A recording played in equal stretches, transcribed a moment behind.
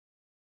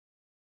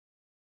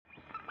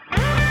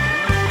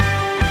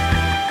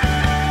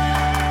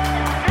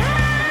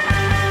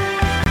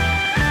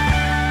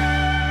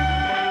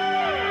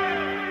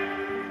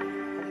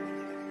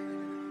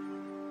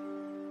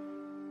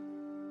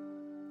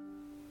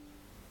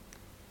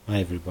Hi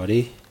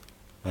everybody,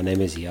 my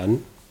name is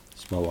Jan,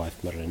 it's my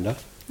wife Miranda.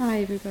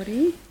 Hi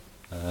everybody.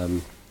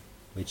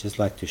 We'd just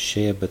like to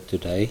share a bit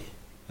today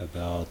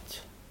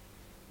about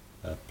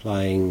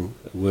applying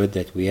a word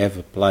that we have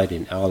applied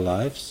in our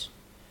lives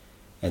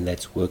and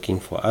that's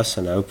working for us,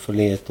 and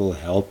hopefully it will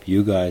help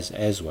you guys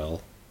as well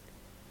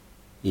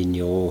in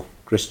your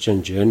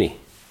Christian journey.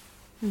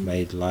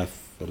 Made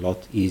life a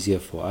lot easier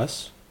for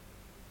us.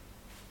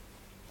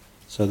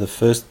 So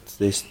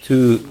there's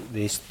two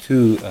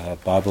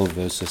Bible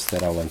verses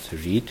that I want to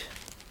read,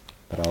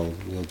 but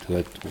we'll do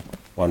it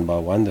one by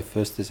one. The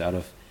first is out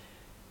of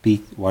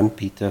 1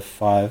 Peter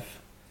 5,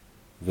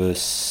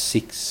 verse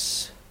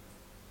 6.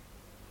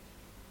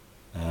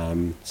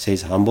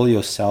 Says, "Humble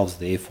yourselves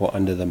therefore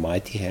under the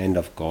mighty hand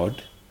of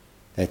God,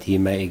 that he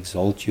may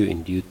exalt you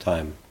in due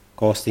time,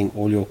 casting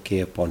all your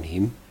care upon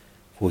him,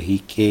 for he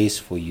cares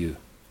for you."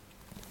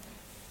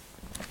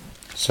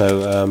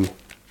 So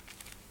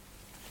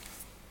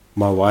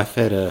my wife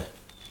had a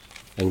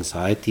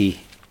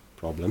anxiety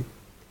problem.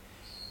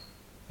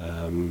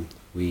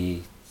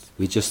 We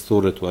just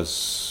thought it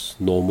was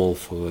normal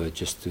for her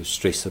just to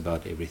stress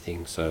about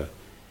everything. So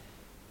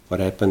what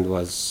happened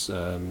was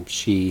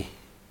she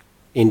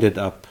ended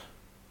up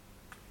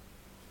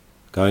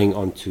going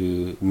on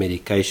to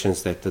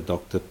medications that the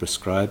doctor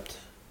prescribed.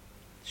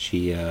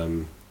 She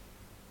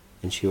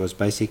was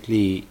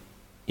basically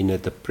in a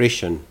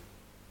depression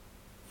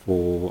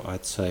for,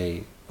 I'd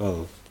say,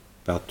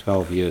 about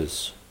 12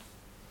 years.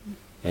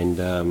 And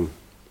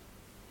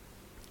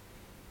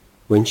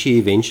when she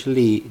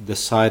eventually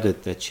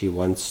decided that she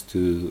wants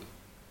to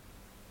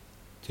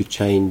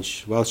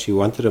change, well, she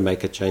wanted to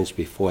make a change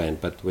beforehand,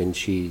 but when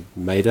she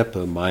made up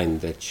her mind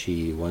that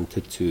she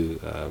wanted to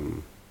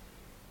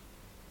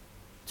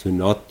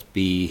not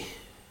be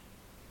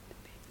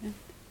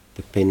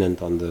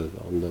dependent on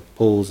the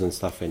pills and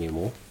stuff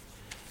anymore,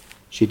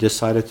 she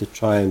decided to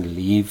try and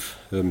leave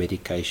her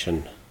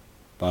medication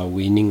by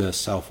weaning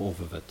herself off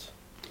of it.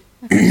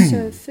 Okay,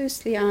 so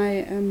firstly,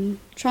 I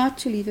tried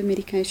to leave the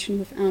medication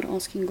without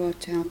asking God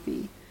to help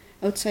me.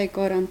 I would say,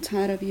 "God, I'm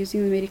tired of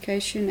using the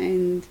medication,"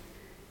 and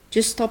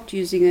just stopped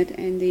using it,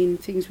 and then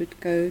things would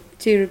go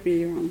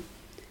terribly wrong.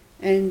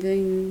 And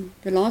then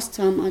the last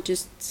time I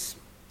just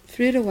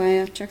threw it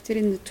away. I chucked it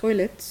in the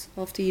toilet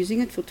after using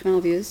it for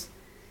 12 years,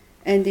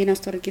 and then I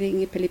started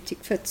getting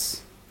epileptic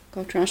fits.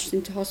 Got rushed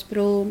into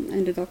hospital,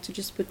 and the doctor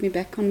just put me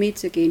back on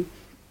meds again.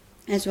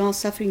 As well,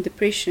 suffering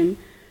depression,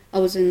 I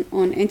was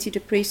on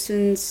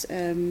antidepressants,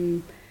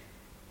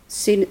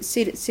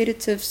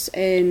 sedatives,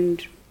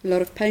 and a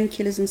lot of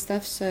painkillers and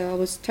stuff, so I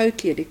was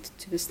totally addicted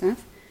to the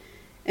stuff.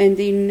 And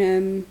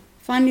then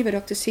finally the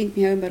doctor sent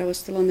me home, but I was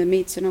still on the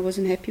meds, and I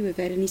wasn't happy with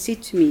that. And he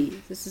said to me,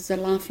 "This is a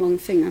lifelong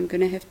thing. I'm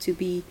going to have to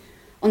be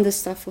on this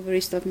stuff for the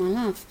rest of my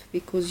life,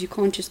 because you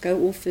can't just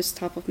go off this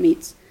type of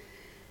meds."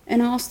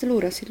 And I asked the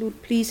Lord, I said,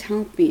 "Lord, please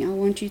help me. I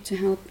want you to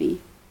help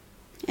me."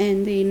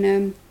 And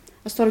then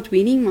I started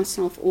weaning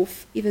myself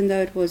off, even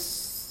though it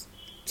was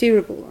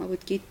terrible. I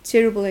would get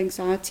terrible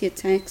anxiety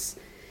attacks,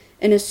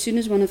 and as soon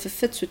as one of the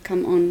fits would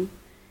come on,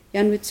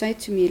 Jan would say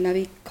to me,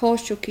 "Lovey,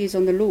 cast your cares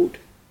on the Lord."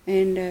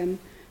 And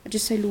I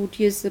just say, "Lord,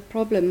 here's the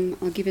problem,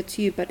 I'll give it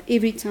to you." But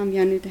every time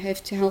Jan would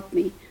have to help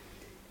me.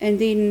 And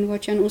then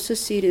what Jan also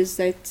said is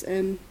that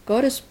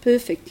God is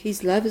perfect.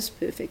 His love is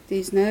perfect.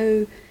 There's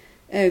no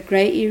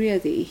grey area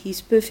there. He's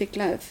perfect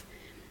love.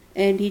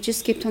 And he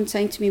just kept on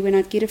saying to me, when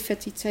I'd get a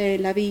fit, he'd say,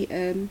 "Lovey,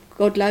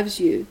 God loves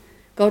you.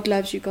 God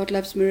loves you. God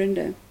loves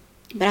Miranda."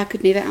 But I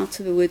could never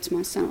utter the words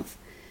myself.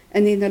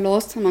 And then the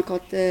last time I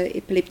got the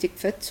epileptic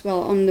fit,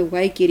 well, on the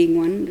way getting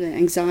one, the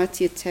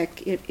anxiety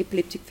attack,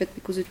 epileptic fit,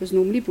 because it was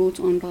normally brought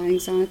on by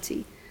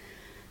anxiety,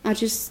 I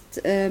just,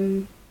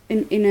 in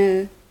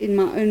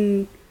my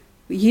own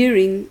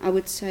hearing, I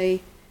would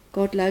say,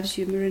 "God loves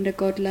you, Miranda.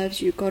 God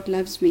loves you. God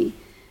loves me."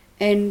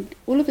 And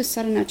all of a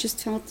sudden, I just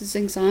felt this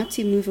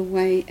anxiety move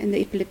away, and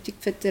the epileptic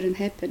fit didn't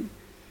happen.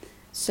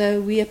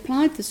 So we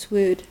applied this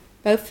word,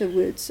 both the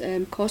words,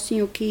 casting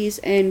your cares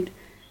and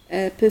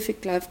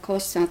perfect love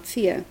casts out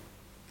fear,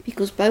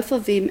 because both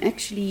of them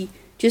actually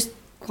just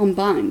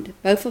combined.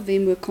 Both of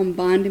them were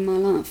combined in my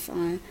life.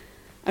 I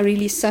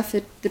really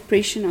suffered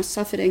depression, I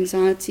suffered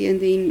anxiety,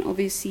 and then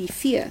obviously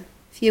fear.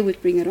 Fear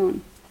would bring it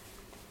on.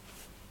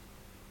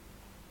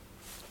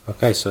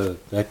 Okay, so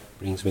that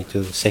brings me to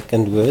the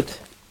second word,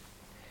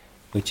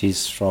 which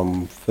is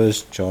from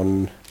 1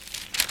 John,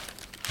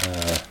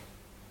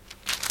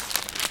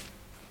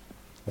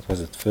 what was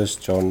it? 1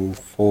 John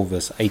 4,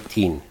 verse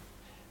 18.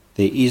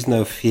 "There is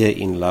no fear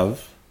in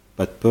love,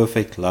 but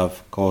perfect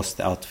love casts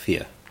out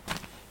fear."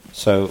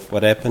 So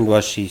what happened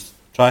was she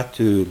tried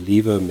to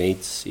leave her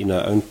meds in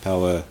her own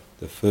power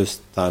the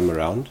first time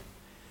around,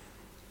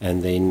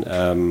 and then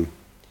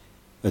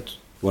it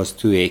was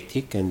too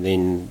hectic, and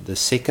then the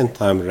second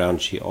time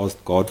around she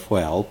asked God for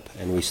help,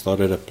 and we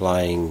started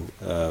applying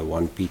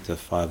 1 Peter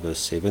 5 verse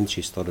 7.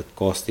 She started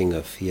casting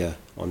her fear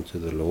onto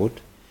the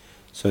Lord.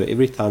 So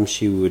every time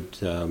she would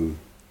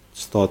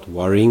start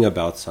worrying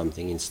about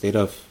something, instead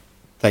of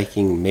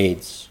taking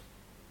meds,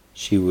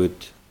 she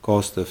would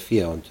cast her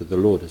fear onto the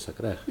Lord, is ek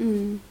reg?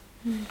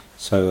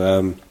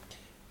 So,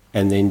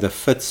 and then the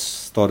fits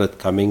started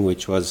coming,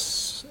 which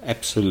was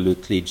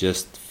absolutely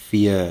just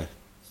fear,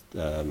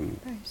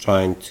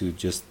 trying to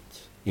just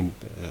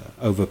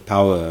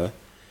overpower her.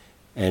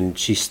 And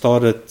she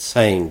started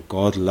saying,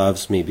 God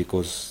loves me,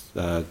 because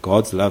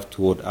God's love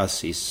toward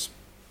us is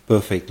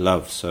perfect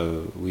love.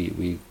 So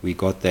we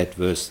got that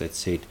verse that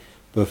said,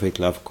 perfect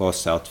love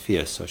casts out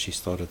fear. So she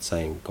started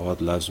saying, God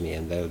loves me,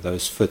 and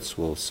those fits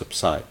will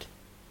subside.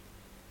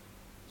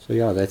 So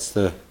yeah, that's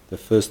the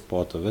first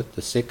part of it.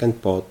 The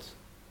second part,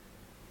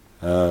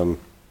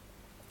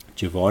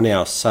 Giovanni,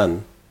 our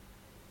son,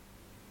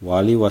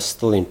 while he was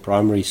still in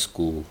primary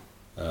school,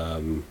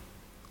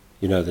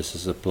 this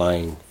is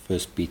applying 1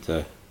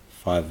 Peter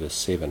 5 verse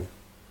 7.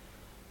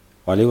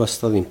 While he was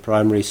still in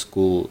primary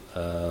school,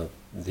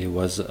 there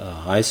was a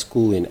high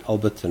school in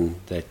Alberton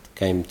that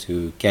came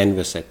to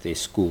canvass at their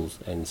schools.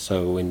 And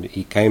so when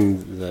he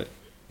came the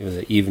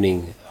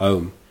evening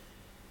home,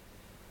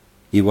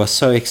 he was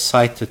so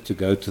excited to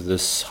go to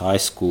this high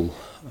school.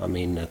 I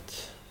mean,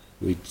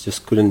 we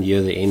just couldn't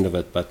hear the end of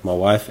it. But my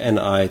wife and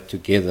I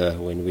together,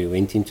 when we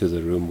went into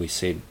the room, we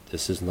said,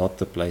 this is not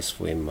the place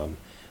for him.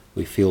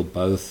 We feel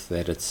both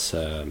that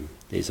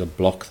there's a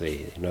block there.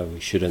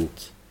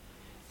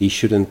 He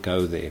shouldn't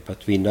go there.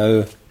 But we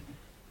know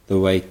the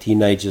way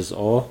teenagers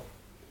are.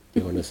 Do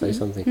you want to say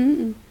something?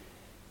 Mm-mm.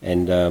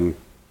 And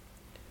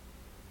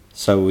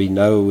so we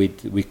know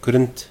we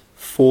couldn't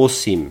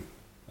force him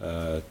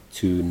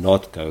to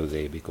not go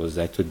there, because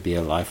that would be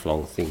a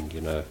lifelong thing,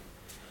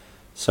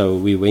 So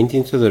we went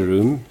into the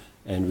room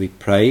and we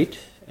prayed,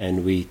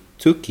 and we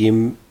took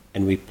him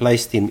and we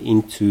placed him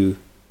into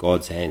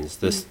God's hands.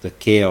 The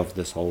care of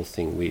this whole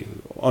thing. We,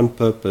 on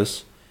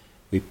purpose,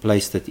 we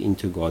placed it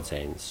into God's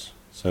hands.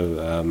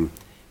 So,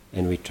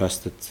 and we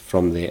trusted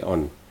from there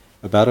on.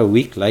 About a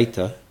week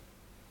later,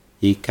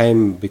 he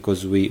came,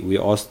 because we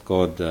asked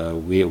God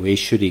where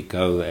should he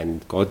go,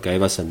 and God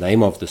gave us a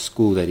name of the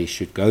school that he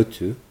should go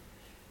to,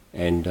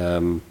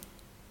 and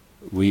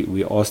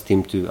we asked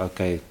him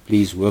to,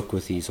 please work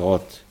with his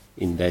heart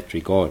in that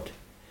regard.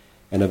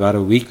 And about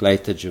a week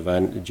later,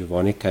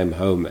 Giovanni came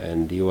home,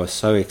 and he was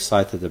so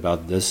excited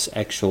about this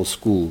actual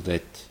school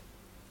that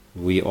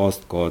we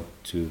asked God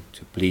to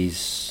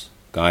please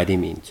guide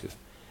him into.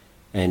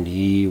 And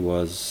he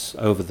was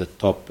over the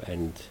top.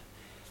 And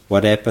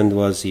what happened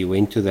was, he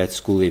went to that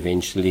school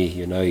eventually.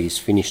 He's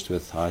finished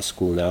with high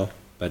school now,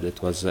 but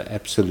it was an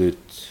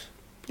absolute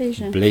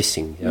pleasure,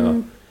 blessing.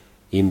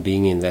 Him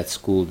being in that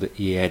school,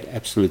 he had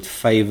absolute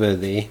favor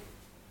there.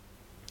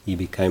 He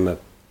became a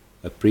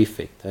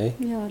prefect, a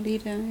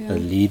leader, a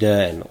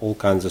leader, and all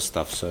kinds of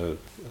stuff. So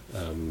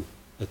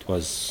it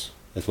was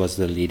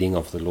the leading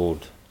of the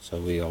Lord. So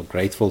we are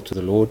grateful to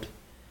the Lord.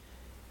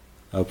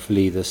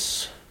 Hopefully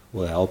this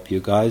will help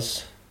you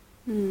guys.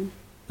 The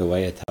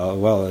way it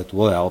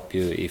will help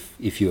you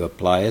if you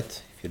apply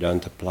it. If you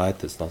don't apply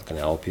it, it's not going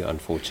to help you,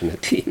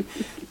 unfortunately.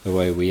 The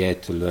way we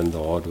had to learn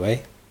the hard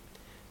way.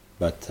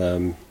 But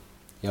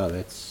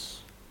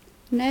that's.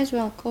 And as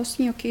well,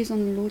 casting your cares on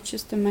the Lord is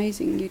just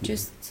amazing.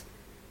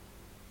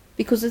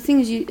 Because the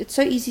thing is, it's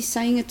so easy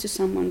saying it to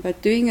someone,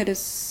 but doing it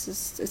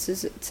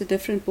it's a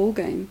different ball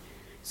game.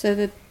 So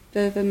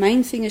the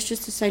main thing is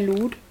just to say,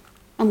 Lord,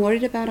 I'm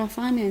worried about our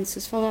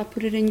finances. Father, I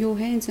put it in your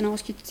hands and I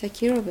ask you to take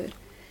care of it.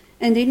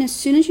 And then as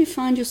soon as you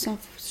find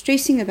yourself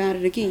stressing about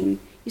it again,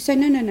 you say,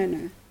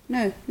 no,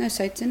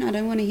 Satan, I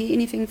don't want to hear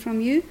anything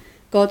from you.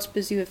 God's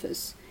busy with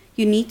this.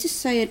 You need to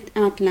say it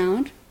out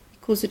loud,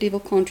 because the devil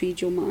can't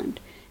read your mind.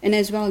 And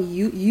as well,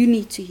 you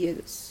need to hear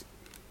this.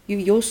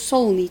 Your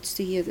soul needs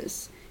to hear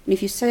this. And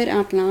if you say it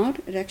out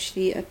loud,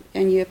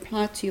 and you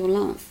apply it to your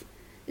life,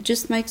 it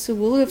just makes a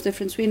world of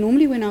difference. Where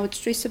normally when I would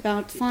stress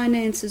about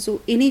finances or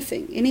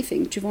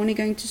anything, Giovanni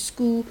going to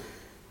school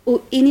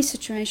or any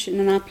situation,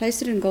 and I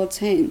placed it in God's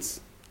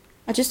hands,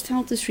 I just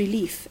felt this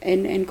relief,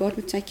 and God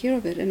would take care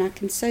of it. And I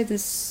can say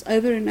this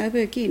over and over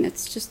again.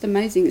 It's just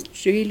amazing.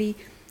 It's really,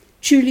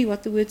 truly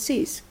what the word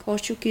says.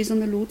 Cast your cares on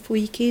the Lord, for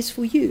he cares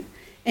for you.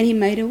 And he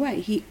made a way.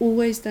 He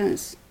always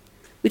does.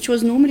 Which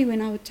was normally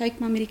when I would take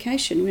my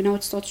medication, when I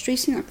would start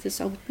stressing like this,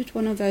 I would put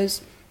one of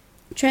those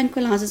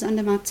tranquilizers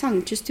under my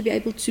tongue just to be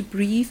able to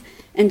breathe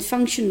and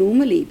function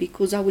normally,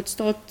 because I would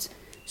start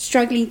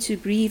struggling to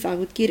breathe. I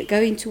would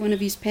go into one of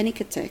these panic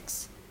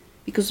attacks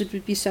because it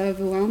would be so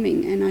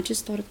overwhelming, and I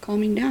just started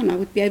calming down. I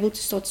would be able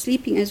to start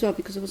sleeping as well,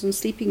 because I was on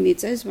sleeping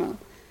meds as well.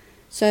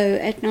 So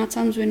at night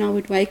times when I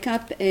would wake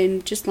up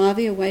and just lie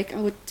there awake,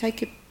 I would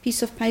take a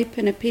piece of paper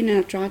and a pen and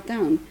I'd write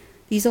down,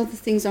 these are the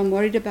things I'm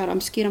worried about.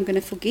 I'm scared I'm going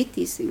to forget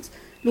these things.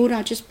 Lord,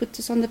 I just put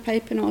this on the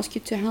paper and ask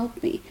you to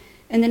help me.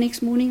 And the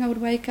next morning I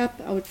would wake up,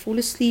 I would fall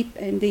asleep,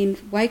 and then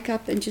wake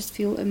up and just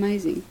feel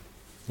amazing.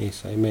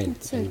 Yes, amen.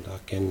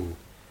 And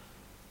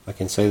I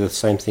can say the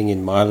same thing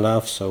in my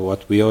life. So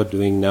what we are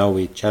doing now,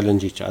 we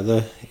challenge each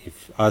other.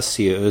 If I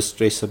see her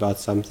stress about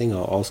something,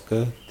 I'll ask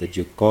her, did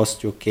you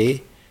cast your care?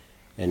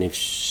 And if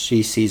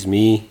she sees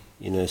me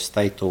in a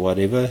state or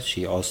whatever,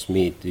 she asks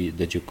me,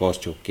 did you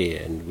cast your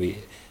care? And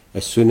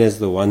as soon as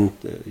the one,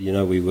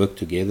 we work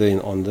together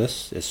on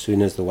this, as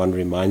soon as the one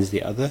reminds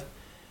the other,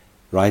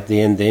 right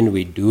there and then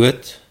we do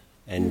it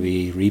and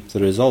we reap the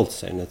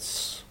results. And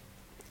it's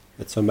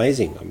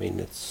amazing. I mean,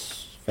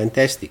 it's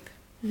fantastic.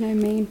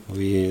 Amen.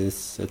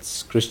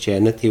 It's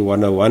Christianity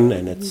 101,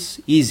 and it's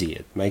easy.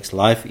 It makes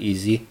life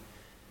easy,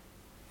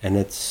 and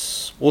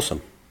it's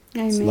awesome.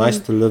 Amen. It's nice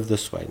to live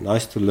this way,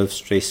 nice to live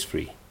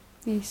stress-free.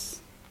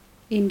 Yes,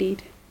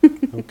 indeed.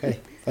 Okay,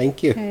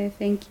 thank you. Okay,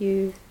 thank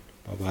you.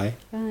 Bye-bye.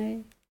 Bye.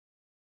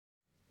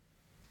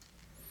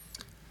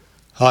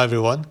 Hi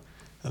everyone,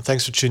 and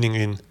thanks for tuning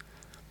in.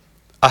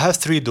 I have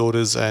 3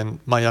 daughters,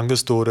 and my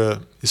youngest daughter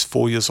is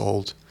 4 years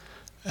old.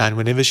 And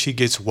whenever she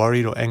gets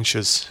worried or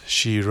anxious,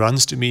 she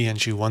runs to me and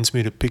she wants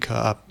me to pick her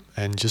up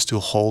and just to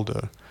hold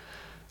her.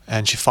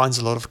 And she finds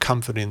a lot of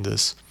comfort in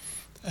this.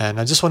 And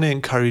I just want to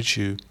encourage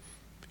you.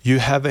 You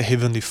have a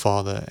Heavenly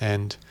Father,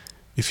 and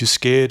if you're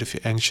scared, if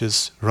you're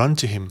anxious, run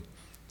to Him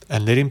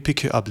and let Him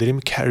pick you up, let Him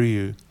carry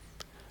you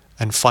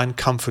and find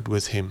comfort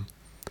with Him.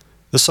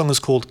 This song is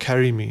called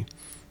Carry Me,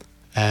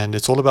 and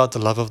it's all about the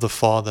love of the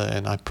Father,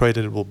 and I pray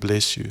that it will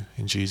bless you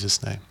in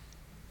Jesus' name.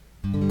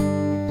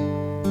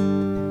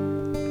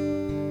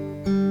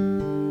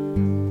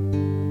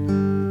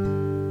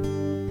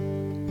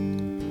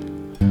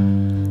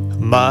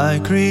 My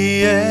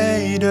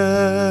Creator,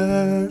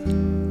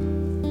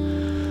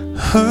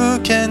 who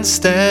can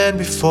stand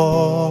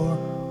before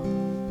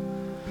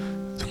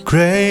the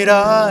great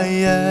I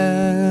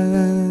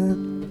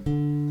am?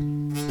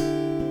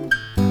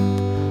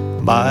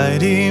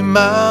 Mighty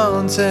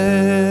mountain,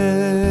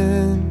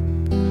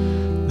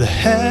 the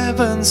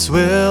heavens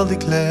will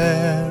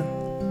declare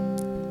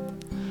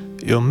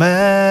your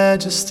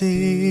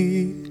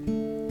majesty.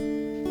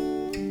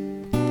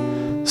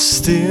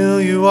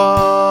 Still you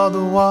are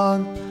the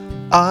one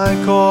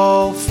I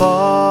call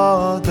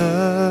Father.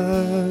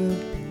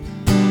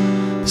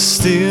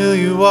 Still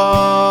you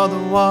are the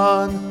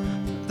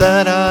one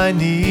that I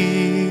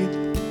need.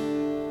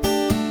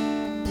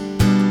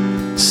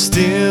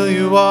 Still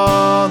you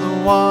are the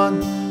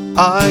one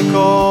I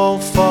call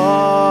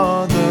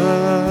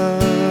Father.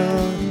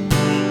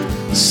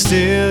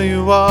 Still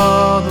you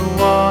are the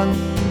one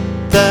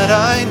that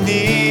I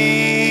need.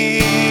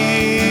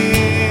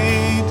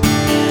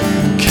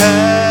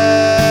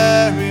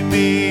 Carry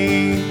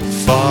me,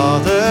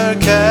 Father,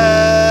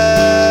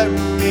 carry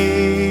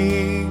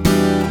me.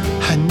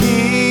 I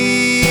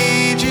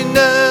need you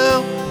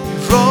now,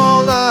 you're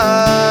all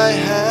I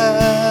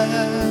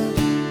have.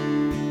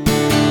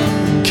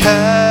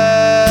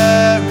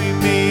 Carry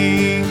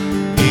me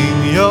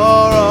in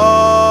your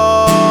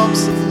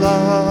arms of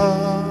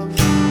love.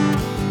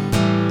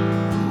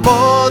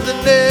 More than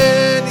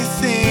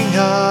anything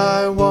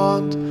I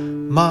want,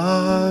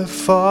 my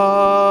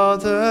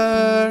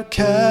Father,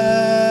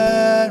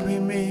 carry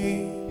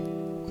me.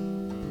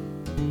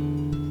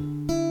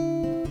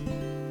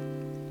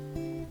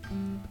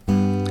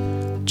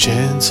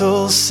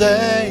 Gentle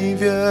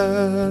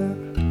Savior,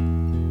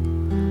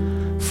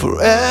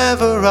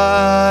 forever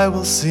I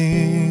will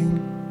sing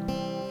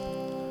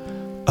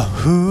of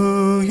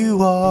who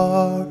you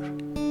are.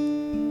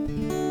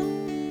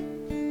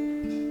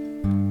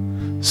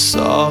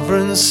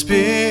 Sovereign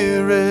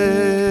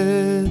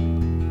Spirit,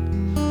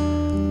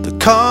 the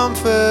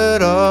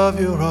comfort of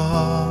your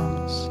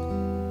arms,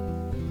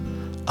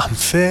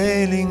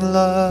 unfailing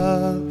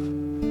love.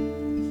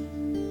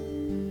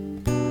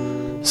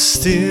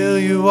 Still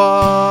you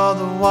are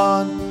the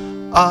one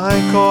I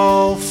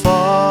call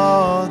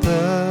Father.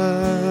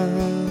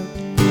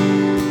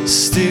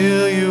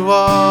 Still you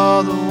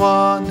are the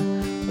one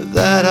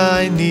that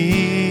I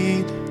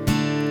need.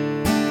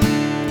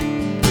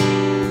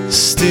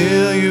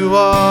 Still you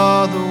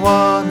are the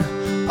one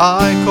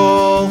I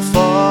call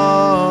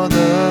Father.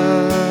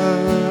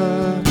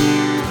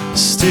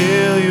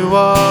 Still you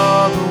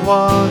are the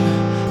one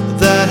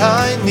that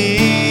I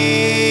need.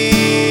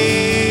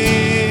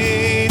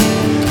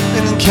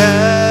 And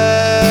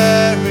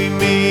carry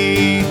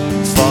me,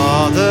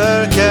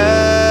 Father,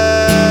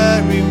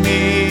 carry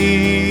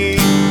me.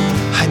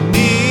 I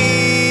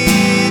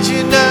need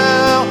you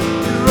now,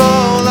 you're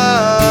all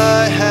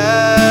I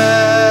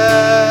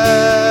have.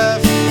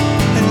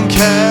 And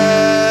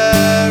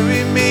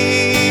carry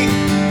me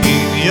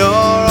in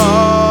your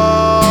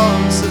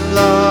arms of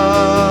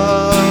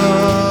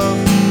love.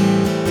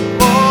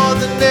 More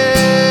than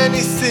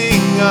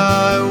anything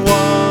I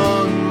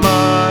want,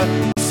 my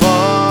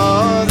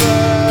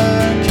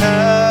Father,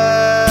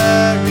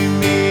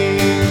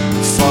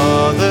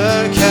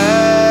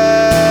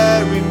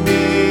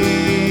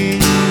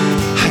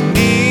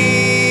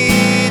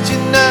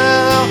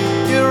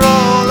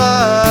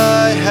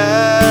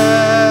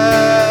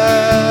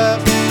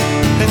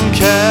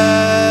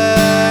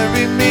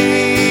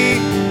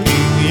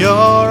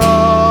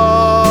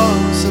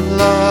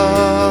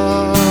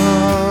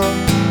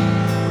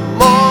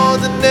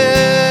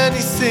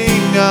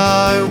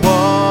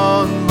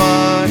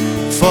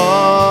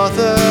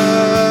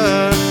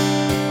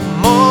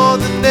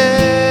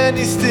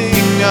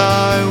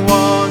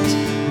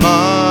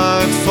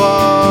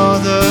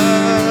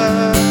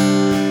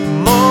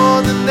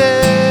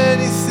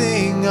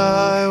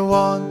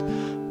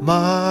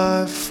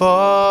 my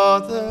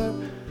Father,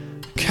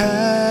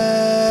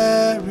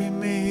 carry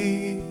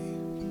me.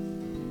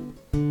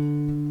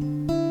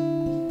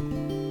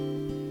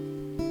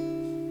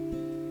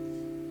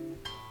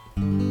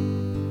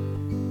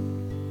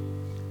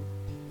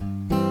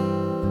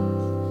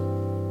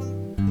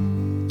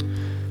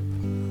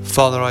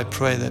 Father, I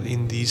pray that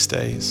in these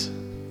days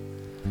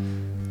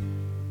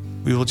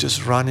we will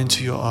just run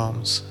into your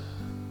arms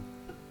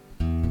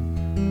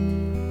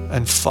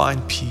and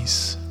find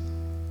peace.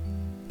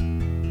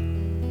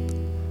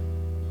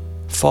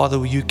 Father,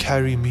 will you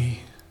carry me?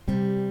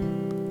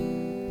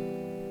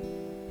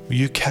 Will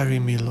you carry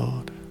me,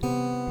 Lord,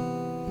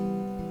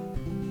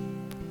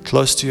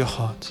 close to your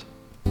heart?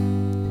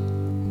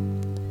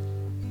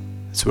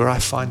 It's where I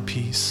find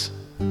peace.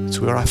 It's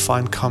where I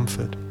find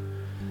comfort.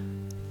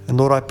 And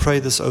Lord, I pray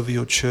this over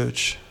your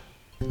church,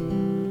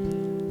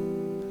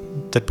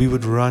 that we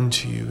would run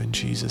to you in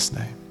Jesus'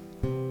 name.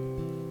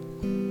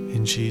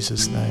 In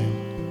Jesus'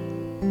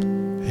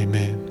 name,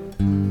 amen.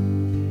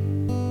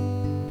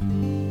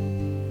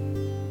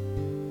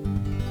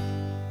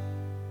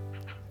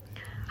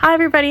 Hi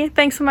everybody,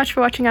 thanks so much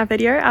for watching our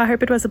video. I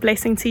hope it was a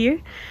blessing to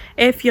you.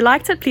 If you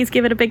liked it, please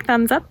give it a big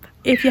thumbs up.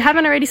 If you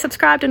haven't already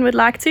subscribed and would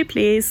like to,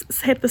 please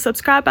hit the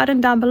subscribe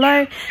button down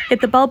below. Hit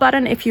the bell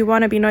button if you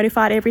want to be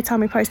notified every time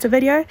we post a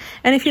video.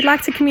 And if you'd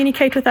like to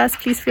communicate with us,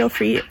 please feel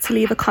free to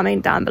leave a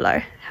comment down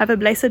below. Have a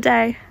blessed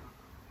day.